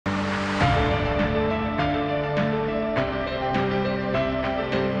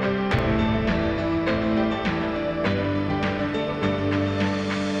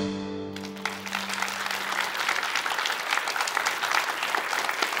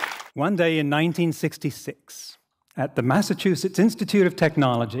One day in 1966, at the Massachusetts Institute of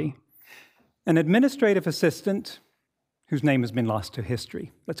Technology, an administrative assistant, whose name has been lost to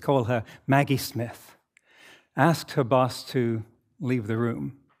history, let's call her Maggie Smith, asked her boss to leave the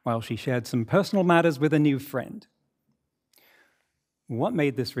room while she shared some personal matters with a new friend. What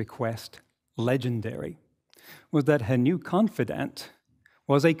made this request legendary was that her new confidant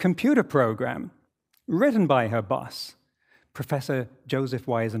was a computer program written by her boss, Professor Joseph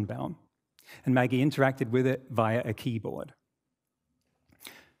Weizenbaum, and Maggie interacted with it via a keyboard.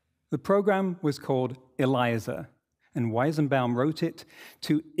 The program was called ELIZA, and Weizenbaum wrote it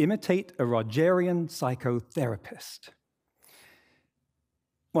to imitate a Rogerian psychotherapist. It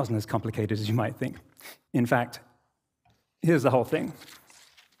wasn't as complicated as you might think. In fact, here's the whole thing.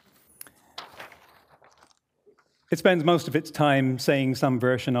 It spends most of its time saying some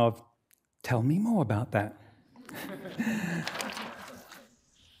version of, "Tell me more about that."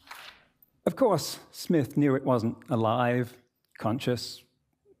 Of course, Smith knew it wasn't alive, conscious,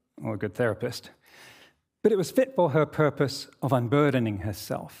 or a good therapist, but it was fit for her purpose of unburdening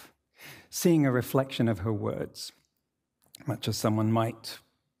herself, seeing a reflection of her words, much as someone might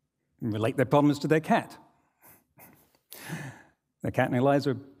relate their problems to their cat. The cat and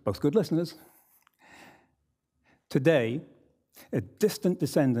Eliza are both good listeners. Today, a distant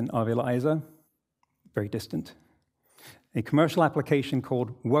descendant of Eliza, very distant, a commercial application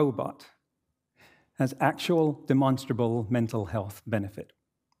called Woebot, has actual demonstrable mental health benefit.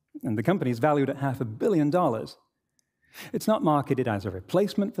 And the company is valued at $500 million. It's not marketed as a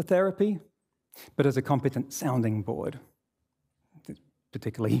replacement for therapy, but as a competent sounding board. It's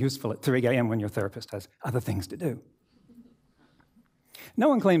particularly useful at 3 a.m. when your therapist has other things to do. No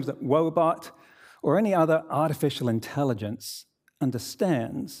one claims that Woebot or any other artificial intelligence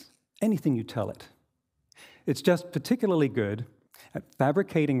understands anything you tell it. It's just particularly good at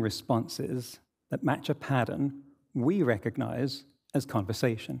fabricating responses that match a pattern we recognize as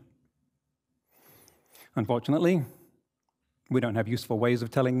conversation. Unfortunately, we don't have useful ways of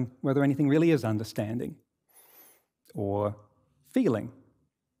telling whether anything really is understanding or feeling.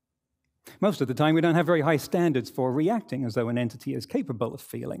 Most of the time, we don't have very high standards for reacting as though an entity is capable of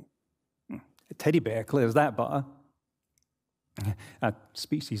feeling. A teddy bear clears that bar. Our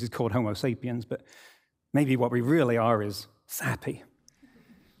species is called Homo sapiens, but maybe what we really are is sappy.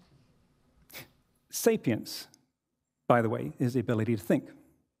 Sapience, by the way, is the ability to think.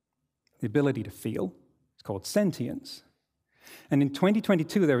 The ability to feel is called sentience. And in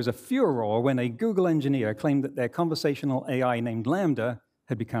 2022, there was a furor when a Google engineer claimed that their conversational AI named Lambda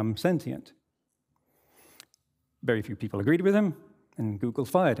had become sentient. Very few people agreed with him, and Google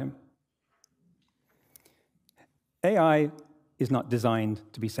fired him. AI is not designed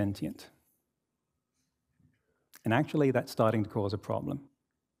to be sentient. And actually, that's starting to cause a problem.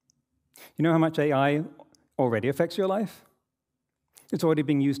 You know how much AI already affects your life? It's already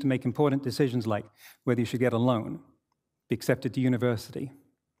being used to make important decisions like whether you should get a loan, be accepted to university,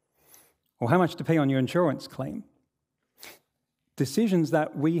 or how much to pay on your insurance claim. Decisions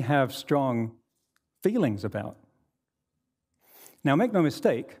that we have strong feelings about. Now, make no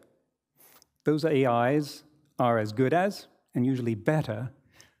mistake, those AIs are as good as, and usually better,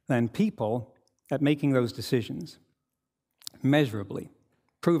 than people at making those decisions. Measurably,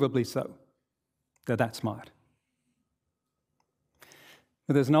 provably so. They're that smart.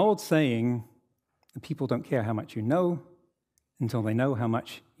 But there's an old saying that people don't care how much you know until they know how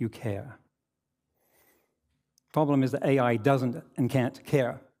much you care. Problem is that AI doesn't and can't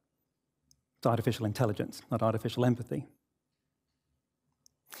care. It's artificial intelligence, not artificial empathy.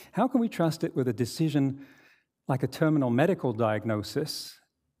 How can we trust it with a decision like a terminal medical diagnosis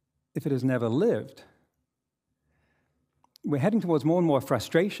if it has never lived? We're heading towards more and more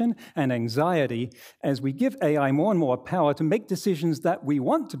frustration and anxiety as we give AI more and more power to make decisions that we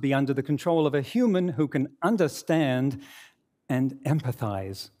want to be under the control of a human who can understand and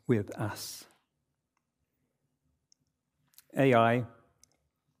empathize with us. AI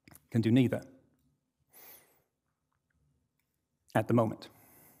can do neither at the moment.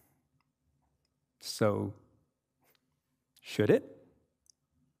 So, should it?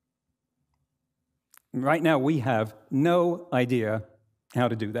 Right now, we have no idea how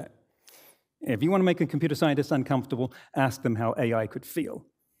to do that. If you want to make a computer scientist uncomfortable, ask them how AI could feel.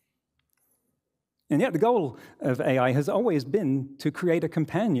 And yet the goal of AI has always been to create a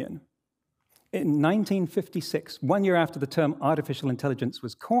companion. In 1956, 1 year after the term artificial intelligence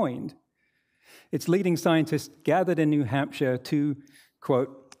was coined, its leading scientists gathered in New Hampshire to,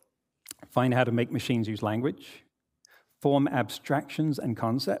 quote, find how to make machines use language, form abstractions and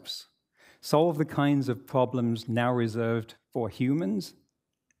concepts, solve the kinds of problems now reserved for humans,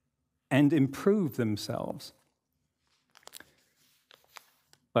 and improve themselves.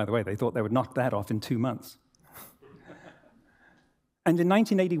 By the way, they thought they would knock that off in 2 months. And in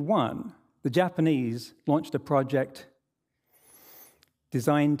 1981, the Japanese launched a project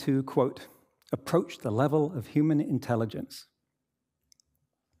designed to, quote, approach the level of human intelligence.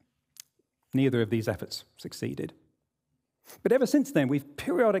 Neither of these efforts succeeded. But ever since then, we've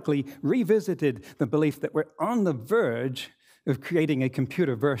periodically revisited the belief that we're on the verge of creating a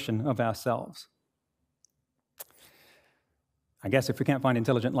computer version of ourselves. I guess if we can't find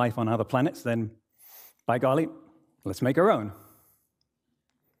intelligent life on other planets, then, by golly, let's make our own.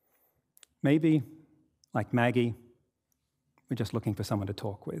 Maybe, like Maggie, we're just looking for someone to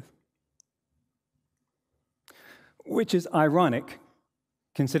talk with. Which is ironic,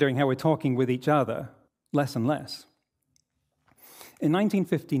 considering how we're talking with each other less and less. In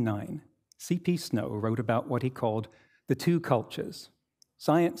 1959, C.P. Snow wrote about what he called the two cultures,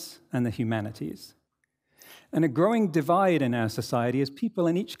 science and the humanities. And a growing divide in our society as people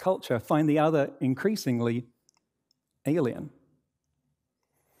in each culture find the other increasingly alien.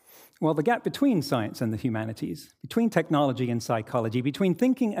 Well, the gap between science and the humanities, between technology and psychology, between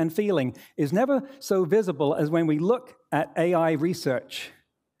thinking and feeling, is never so visible as when we look at AI research,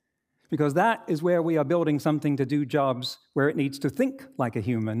 because that is where we are building something to do jobs where it needs to think like a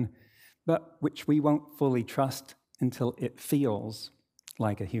human, but which we won't fully trust until it feels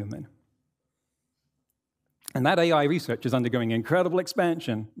like a human. And that AI research is undergoing incredible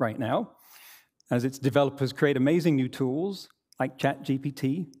expansion right now, as its developers create amazing new tools like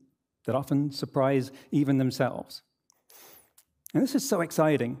ChatGPT that often surprise even themselves. And this is so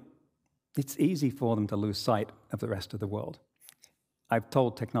exciting, it's easy for them to lose sight of the rest of the world. I've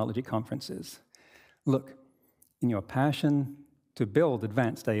told technology conferences, look, in your passion to build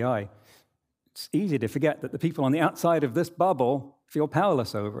advanced AI, it's easy to forget that the people on the outside of this bubble feel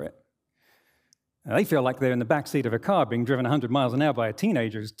powerless over it. They feel like they're in the backseat of a car being driven 100 miles an hour by a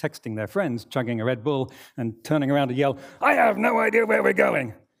teenager who's texting their friends, chugging a Red Bull, and turning around to yell, "I have no idea where we're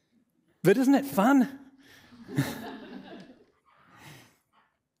going." But isn't it fun?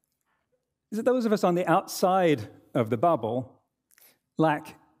 Is that those of us on the outside of the bubble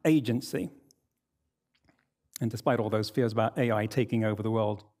lack agency. And despite all those fears about AI taking over the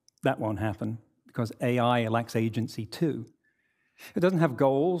world, that won't happen, because AI lacks agency too. It doesn't have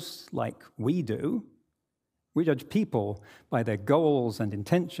goals like we do. We judge people by their goals and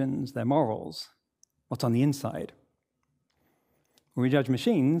intentions, their morals, what's on the inside. We judge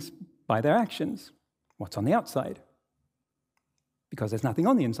machines by their actions, what's on the outside, because there's nothing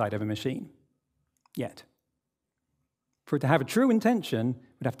on the inside of a machine yet. For it to have a true intention,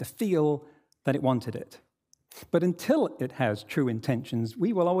 we'd have to feel that it wanted it. But until it has true intentions,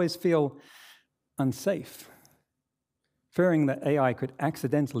 we will always feel unsafe, fearing that AI could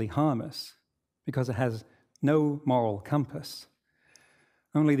accidentally harm us because it has no moral compass.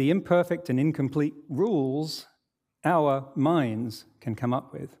 Only the imperfect and incomplete rules our minds can come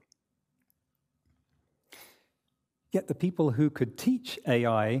up with. Yet the people who could teach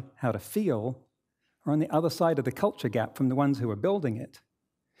AI how to feel are on the other side of the culture gap from the ones who are building it.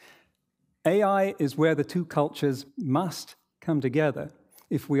 AI is where the two cultures must come together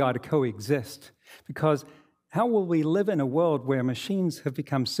if we are to coexist, because how will we live in a world where machines have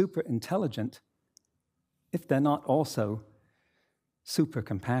become super intelligent if they're not also super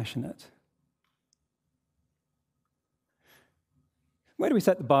compassionate? Where do we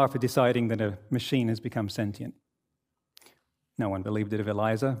set the bar for deciding that a machine has become sentient? No one believed it of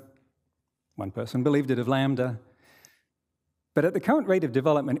Eliza. One person believed it of Lambda. But at the current rate of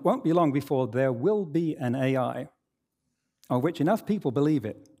development, it won't be long before there will be an AI, on which enough people believe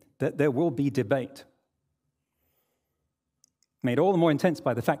it, that there will be debate. Made all the more intense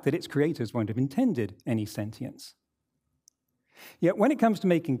by the fact that its creators won't have intended any sentience. Yet when it comes to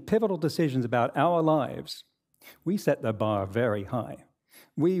making pivotal decisions about our lives, we set the bar very high.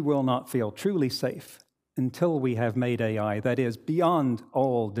 We will not feel truly safe until we have made AI that is beyond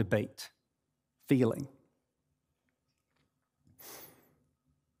all debate, feeling.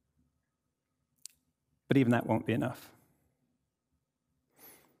 But even that won't be enough.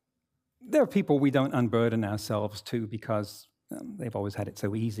 There are people we don't unburden ourselves to because they've always had it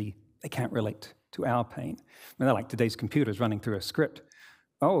so easy. They can't relate to our pain. They're like today's computers running through a script.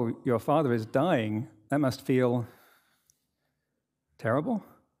 Oh, your father is dying. That must feel terrible.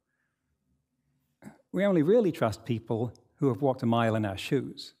 We only really trust people who have walked a mile in our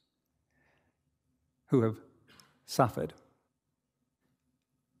shoes, who have suffered.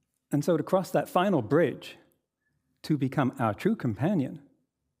 And so to cross that final bridge, to become our true companion,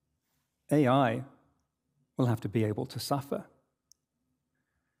 AI will have to be able to suffer.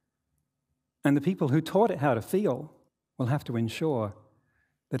 And the people who taught it how to feel will have to ensure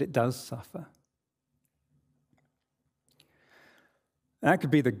that it does suffer. That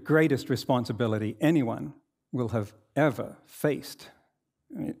could be the greatest responsibility anyone will have ever faced.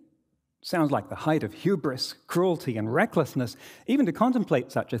 I mean, it sounds like the height of hubris, cruelty, and recklessness, even to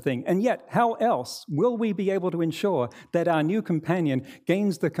contemplate such a thing. And yet, how else will we be able to ensure that our new companion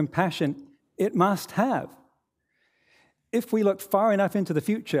gains the compassion it must have? If we look far enough into the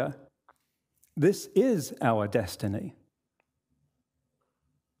future, this is our destiny.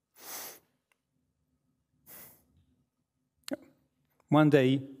 One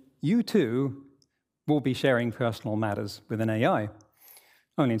day, you too will be sharing personal matters with an AI,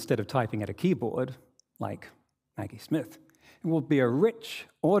 only instead of typing at a keyboard, like Maggie Smith. It will be a rich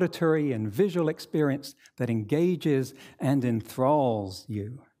auditory and visual experience that engages and enthralls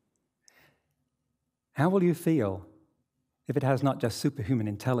you. How will you feel if it has not just superhuman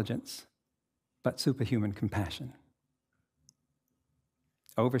intelligence, but superhuman compassion?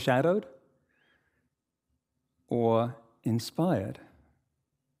 Overshadowed or inspired?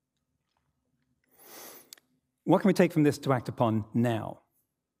 What can we take from this to act upon now?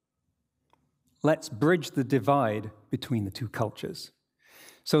 Let's bridge the divide between the two cultures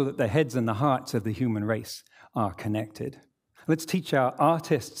so that the heads and the hearts of the human race are connected. Let's teach our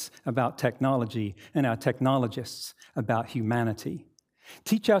artists about technology and our technologists about humanity.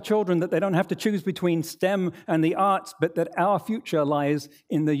 Teach our children that they don't have to choose between STEM and the arts, but that our future lies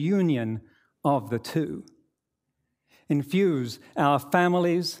in the union of the two. Infuse our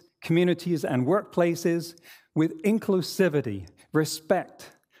families, communities, and workplaces with inclusivity,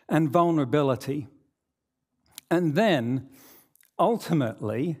 respect, and vulnerability. And then,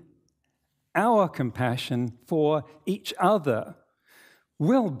 ultimately, our compassion for each other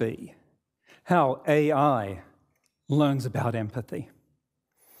will be how AI learns about empathy.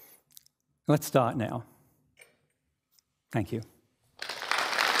 Let's start now. Thank you.